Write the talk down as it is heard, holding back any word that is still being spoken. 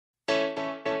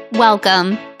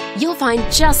Welcome! You'll find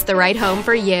just the right home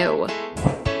for you.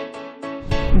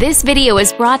 This video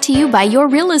is brought to you by your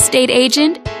real estate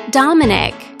agent,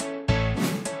 Dominic.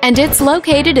 And it's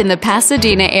located in the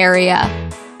Pasadena area.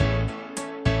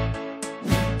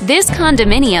 This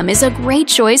condominium is a great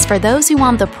choice for those who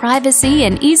want the privacy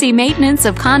and easy maintenance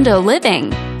of condo living.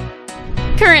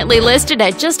 Currently listed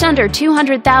at just under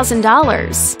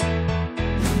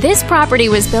 $200,000. This property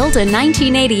was built in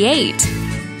 1988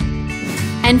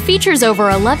 and features over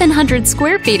 1,100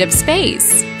 square feet of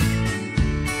space.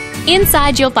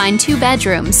 Inside you'll find 2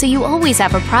 bedrooms, so you always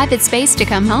have a private space to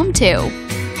come home to,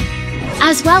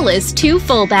 as well as 2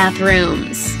 full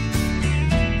bathrooms.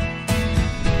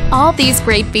 All these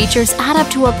great features add up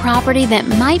to a property that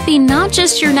might be not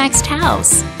just your next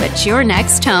house, but your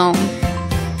next home.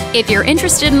 If you're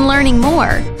interested in learning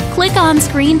more, click on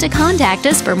screen to contact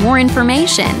us for more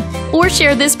information or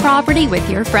share this property with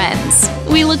your friends.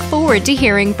 We look forward to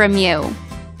hearing from you.